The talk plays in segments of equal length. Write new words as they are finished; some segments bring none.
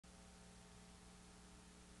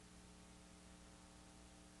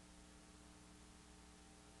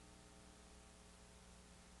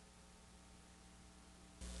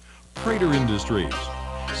Prater Industries,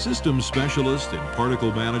 systems specialist in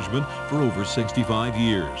particle management for over 65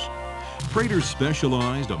 years. Prater's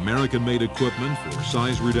specialized American-made equipment for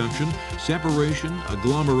size reduction, separation,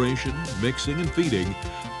 agglomeration, mixing, and feeding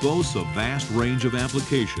boasts a vast range of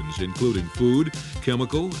applications including food,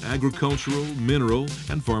 chemical, agricultural, mineral,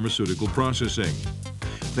 and pharmaceutical processing.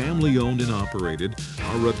 Family-owned and operated,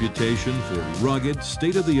 our reputation for rugged,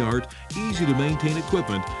 state-of-the-art, easy-to-maintain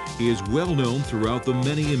equipment is well known throughout the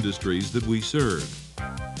many industries that we serve.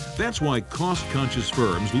 That's why cost-conscious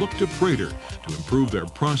firms look to Prater to improve their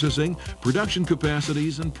processing, production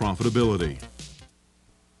capacities, and profitability.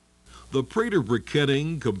 The Prater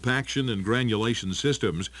briquetting, compaction, and granulation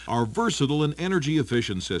systems are versatile and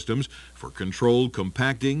energy-efficient systems for controlled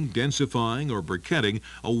compacting, densifying, or briquetting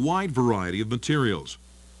a wide variety of materials.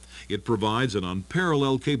 It provides an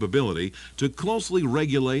unparalleled capability to closely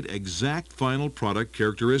regulate exact final product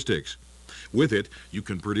characteristics. With it, you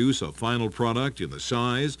can produce a final product in the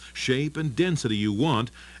size, shape, and density you want,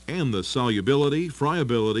 and the solubility,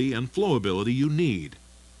 friability, and flowability you need.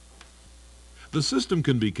 The system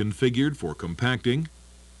can be configured for compacting,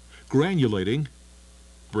 granulating,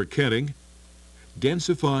 briquetting,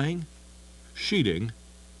 densifying, sheeting,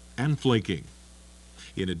 and flaking.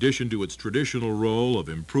 In addition to its traditional role of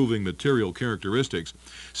improving material characteristics,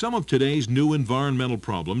 some of today's new environmental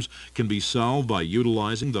problems can be solved by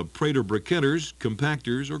utilizing the Prater briquetters,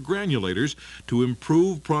 compactors, or granulators to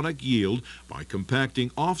improve product yield by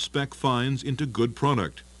compacting off-spec fines into good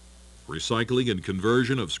product, recycling and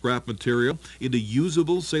conversion of scrap material into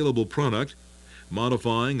usable, saleable product,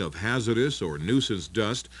 modifying of hazardous or nuisance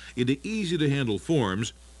dust into easy-to-handle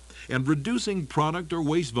forms, and reducing product or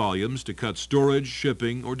waste volumes to cut storage,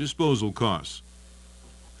 shipping, or disposal costs.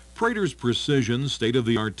 Prater's precision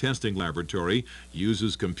state-of-the-art testing laboratory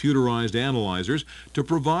uses computerized analyzers to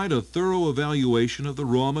provide a thorough evaluation of the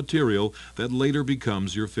raw material that later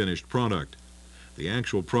becomes your finished product. The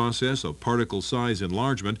actual process of particle size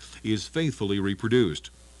enlargement is faithfully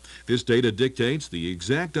reproduced. This data dictates the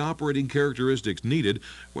exact operating characteristics needed,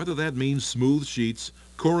 whether that means smooth sheets,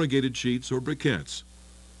 corrugated sheets, or briquettes.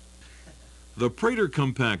 The Prater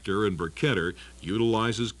compactor and briquetter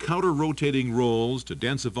utilizes counter-rotating rolls to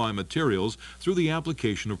densify materials through the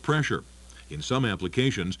application of pressure. In some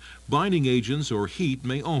applications, binding agents or heat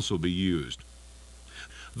may also be used.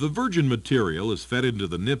 The virgin material is fed into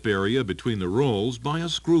the nip area between the rolls by a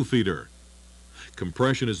screw feeder.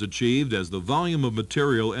 Compression is achieved as the volume of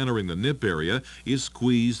material entering the nip area is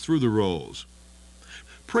squeezed through the rolls.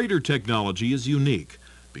 Prater technology is unique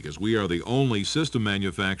because we are the only system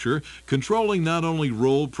manufacturer controlling not only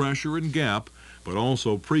roll pressure and gap, but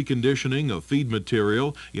also preconditioning of feed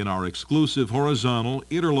material in our exclusive horizontal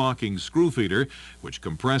interlocking screw feeder, which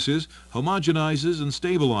compresses, homogenizes, and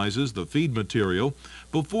stabilizes the feed material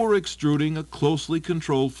before extruding a closely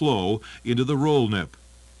controlled flow into the roll nip.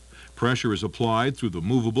 Pressure is applied through the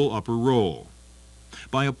movable upper roll.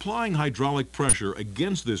 By applying hydraulic pressure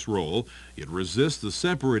against this roll, it resists the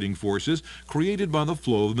separating forces created by the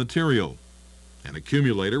flow of material. An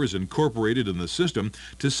accumulator is incorporated in the system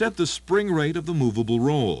to set the spring rate of the movable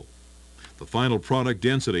roll. The final product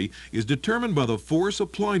density is determined by the force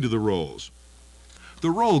applied to the rolls.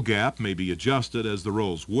 The roll gap may be adjusted as the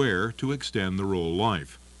rolls wear to extend the roll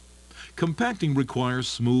life. Compacting requires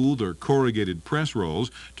smooth or corrugated press rolls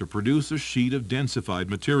to produce a sheet of densified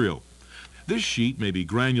material. This sheet may be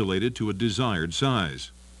granulated to a desired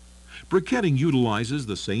size. Briquetting utilizes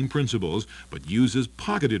the same principles but uses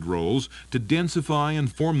pocketed rolls to densify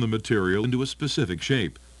and form the material into a specific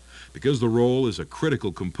shape. Because the roll is a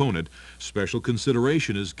critical component, special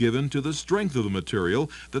consideration is given to the strength of the material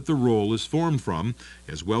that the roll is formed from,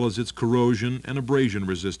 as well as its corrosion and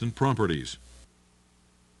abrasion-resistant properties.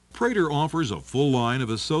 Prater offers a full line of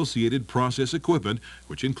associated process equipment,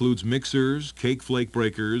 which includes mixers, cake flake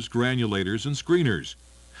breakers, granulators, and screeners.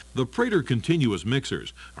 The Prater continuous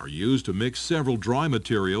mixers are used to mix several dry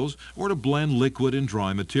materials or to blend liquid and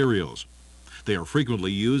dry materials. They are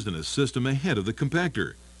frequently used in a system ahead of the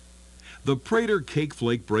compactor. The Prater cake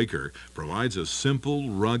flake breaker provides a simple,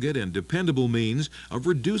 rugged, and dependable means of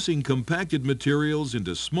reducing compacted materials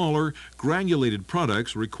into smaller, granulated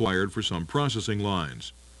products required for some processing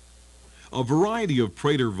lines. A variety of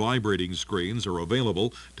Prater vibrating screens are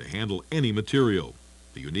available to handle any material.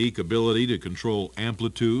 The unique ability to control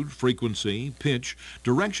amplitude, frequency, pitch,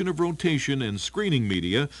 direction of rotation, and screening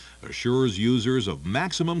media assures users of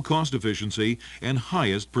maximum cost efficiency and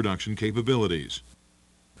highest production capabilities.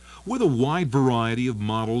 With a wide variety of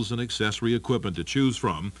models and accessory equipment to choose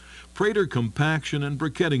from, Prater compaction and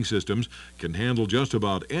briquetting systems can handle just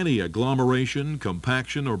about any agglomeration,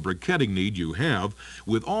 compaction, or briquetting need you have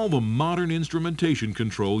with all the modern instrumentation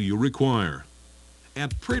control you require.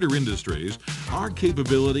 At Prater Industries, our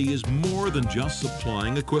capability is more than just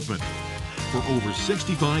supplying equipment. For over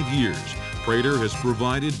 65 years, Prater has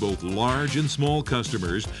provided both large and small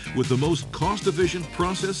customers with the most cost-efficient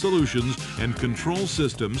process solutions and control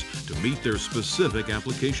systems to meet their specific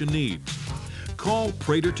application needs. Call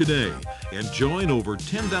Prater today and join over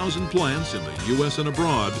 10,000 plants in the U.S. and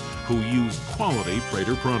abroad who use quality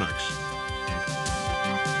Prater products.